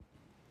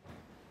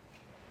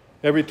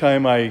Every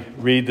time I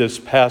read this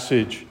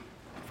passage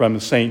from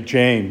St.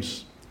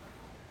 James,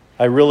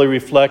 I really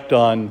reflect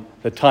on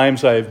the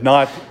times I have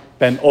not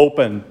been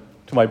open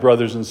to my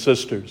brothers and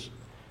sisters.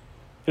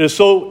 It is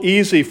so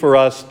easy for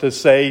us to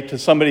say to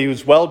somebody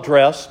who's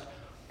well-dressed,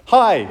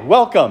 "Hi,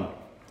 welcome."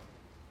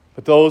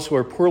 But those who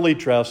are poorly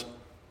dressed,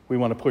 we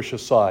want to push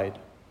aside.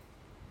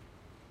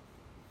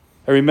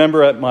 I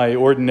remember at my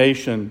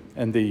ordination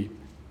and the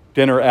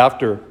dinner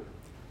after,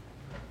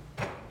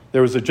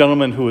 there was a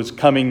gentleman who was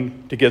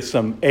coming to get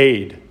some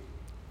aid,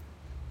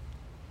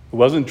 who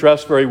wasn't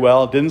dressed very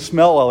well, didn't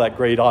smell all that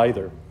great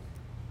either.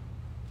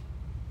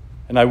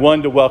 And I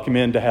wanted to welcome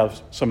him in to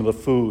have some of the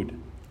food,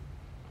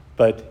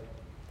 but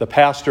the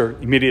pastor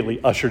immediately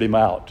ushered him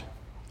out.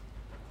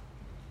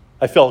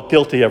 I felt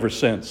guilty ever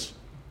since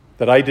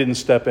that I didn't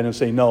step in and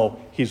say, "No,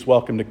 he's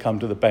welcome to come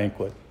to the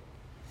banquet."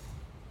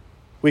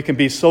 We can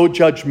be so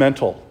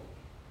judgmental.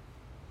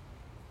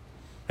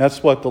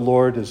 That's what the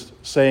Lord is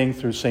saying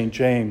through St.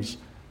 James.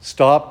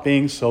 Stop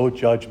being so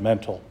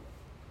judgmental.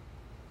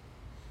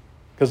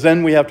 Because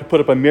then we have to put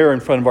up a mirror in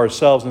front of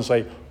ourselves and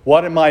say,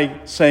 what am I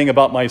saying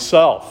about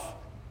myself?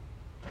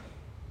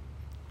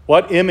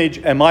 What image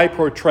am I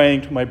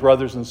portraying to my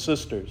brothers and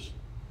sisters?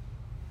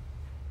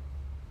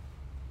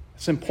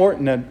 It's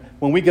important that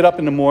when we get up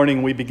in the morning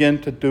and we begin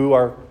to do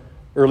our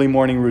early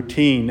morning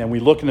routine and we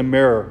look in the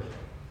mirror,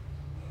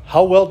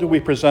 how well do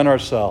we present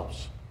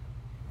ourselves?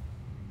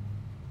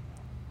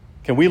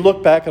 Can we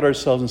look back at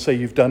ourselves and say,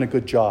 you've done a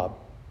good job?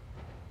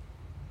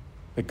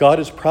 That God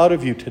is proud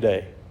of you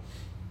today.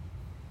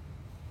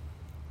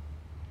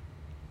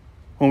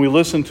 When we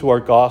listen to our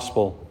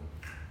gospel,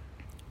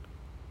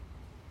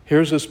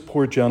 here's this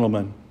poor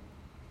gentleman,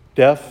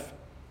 deaf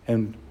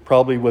and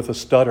probably with a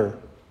stutter,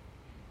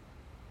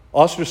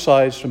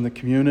 ostracized from the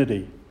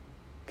community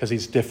because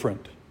he's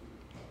different.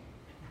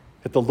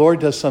 That the Lord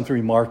does something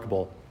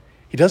remarkable.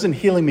 He doesn't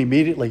heal him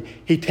immediately.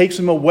 He takes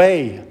him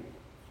away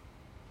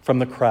from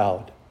the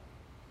crowd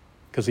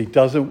because he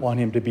doesn't want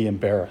him to be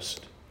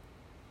embarrassed.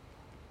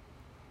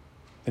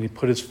 And he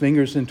put his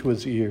fingers into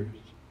his ears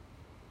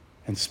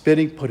and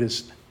spitting put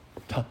his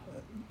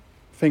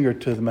finger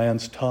to the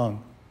man's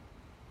tongue.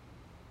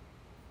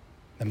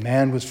 The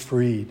man was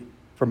freed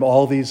from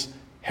all these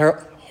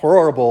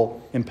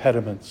horrible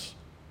impediments.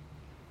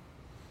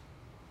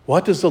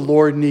 What does the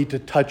Lord need to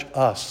touch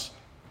us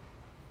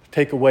to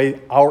take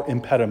away our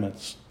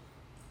impediments?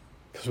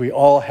 Because we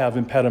all have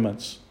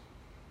impediments.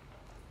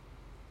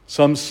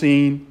 Some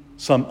seen,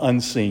 some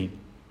unseen.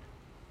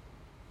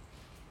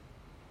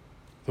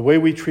 The way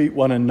we treat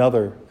one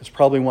another is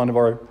probably one of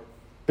our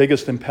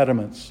biggest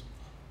impediments.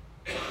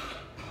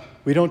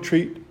 We don't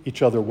treat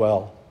each other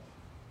well.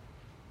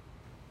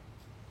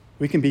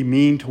 We can be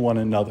mean to one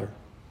another.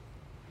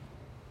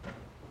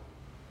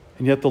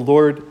 And yet the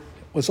Lord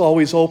was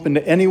always open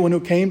to anyone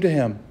who came to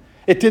him.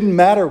 It didn't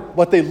matter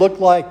what they looked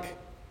like.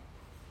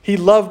 He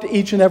loved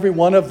each and every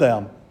one of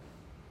them.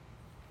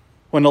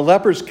 When the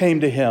lepers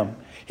came to him,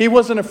 he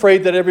wasn't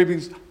afraid that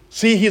everybody,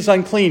 see, he's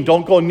unclean,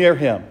 don't go near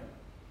him.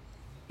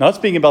 Not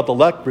speaking about the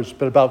lepers,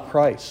 but about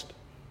Christ.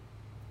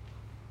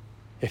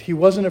 Yet he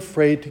wasn't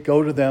afraid to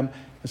go to them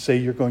and say,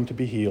 you're going to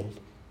be healed.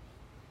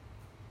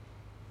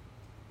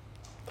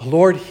 The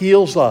Lord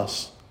heals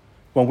us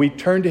when we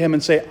turn to him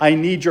and say, I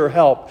need your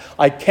help.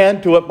 I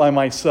can't do it by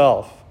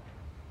myself.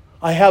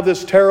 I have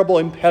this terrible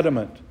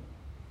impediment.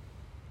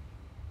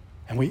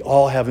 And we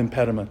all have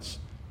impediments,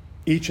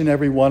 each and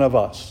every one of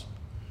us,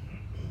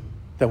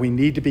 that we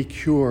need to be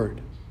cured.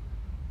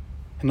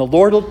 And the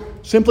Lord will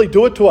simply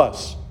do it to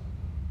us.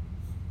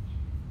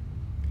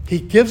 He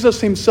gives us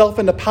himself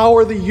in the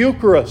power of the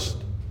Eucharist.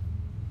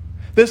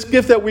 This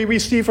gift that we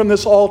receive from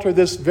this altar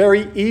this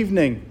very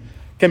evening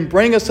can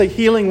bring us the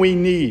healing we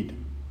need.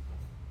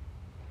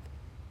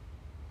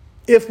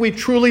 If we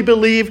truly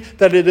believe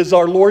that it is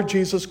our Lord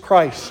Jesus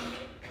Christ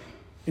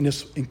in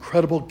this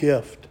incredible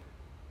gift.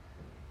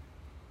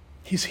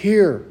 He's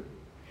here.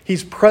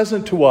 He's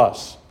present to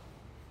us.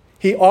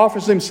 He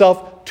offers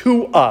himself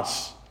to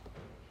us.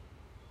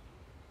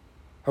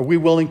 Are we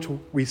willing to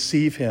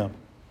receive him?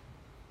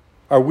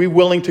 Are we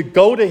willing to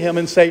go to him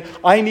and say,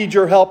 I need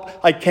your help.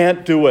 I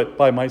can't do it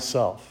by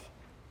myself.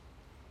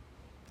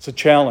 It's a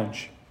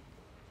challenge.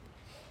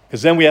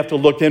 Because then we have to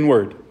look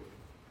inward.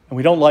 And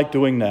we don't like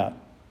doing that.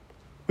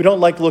 We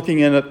don't like looking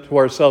into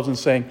ourselves and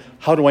saying,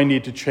 how do I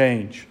need to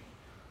change?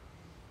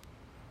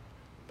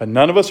 But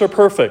none of us are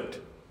perfect.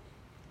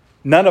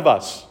 None of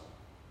us.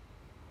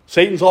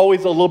 Satan's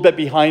always a little bit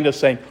behind us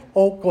saying,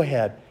 oh, go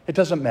ahead. It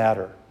doesn't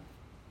matter.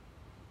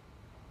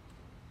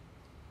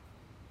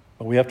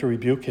 But we have to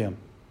rebuke him.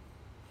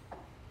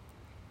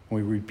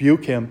 We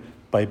rebuke him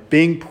by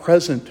being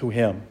present to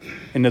him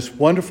in this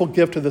wonderful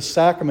gift of the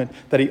sacrament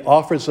that he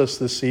offers us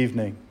this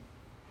evening.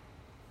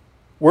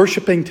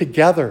 Worshiping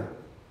together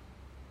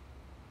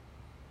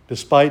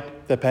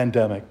despite the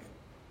pandemic.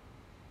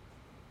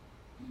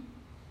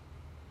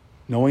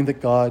 Knowing that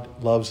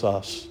God loves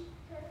us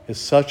is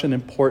such an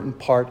important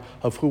part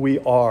of who we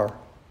are.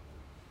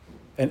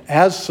 And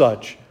as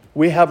such,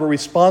 we have a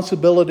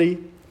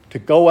responsibility to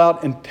go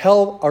out and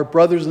tell our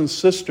brothers and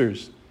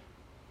sisters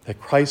that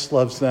Christ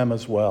loves them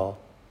as well.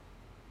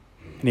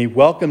 And he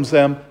welcomes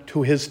them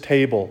to his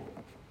table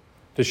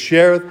to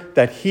share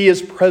that he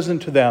is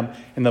present to them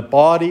in the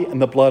body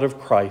and the blood of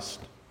Christ.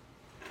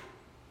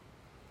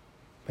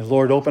 May the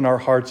Lord open our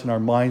hearts and our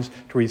minds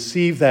to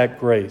receive that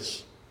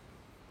grace,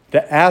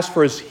 to ask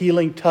for his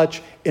healing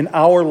touch in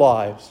our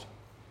lives,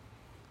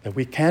 that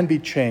we can be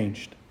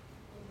changed,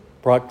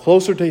 brought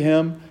closer to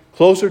him,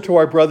 closer to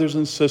our brothers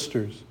and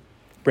sisters,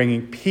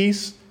 bringing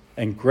peace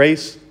and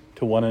grace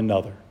to one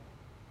another.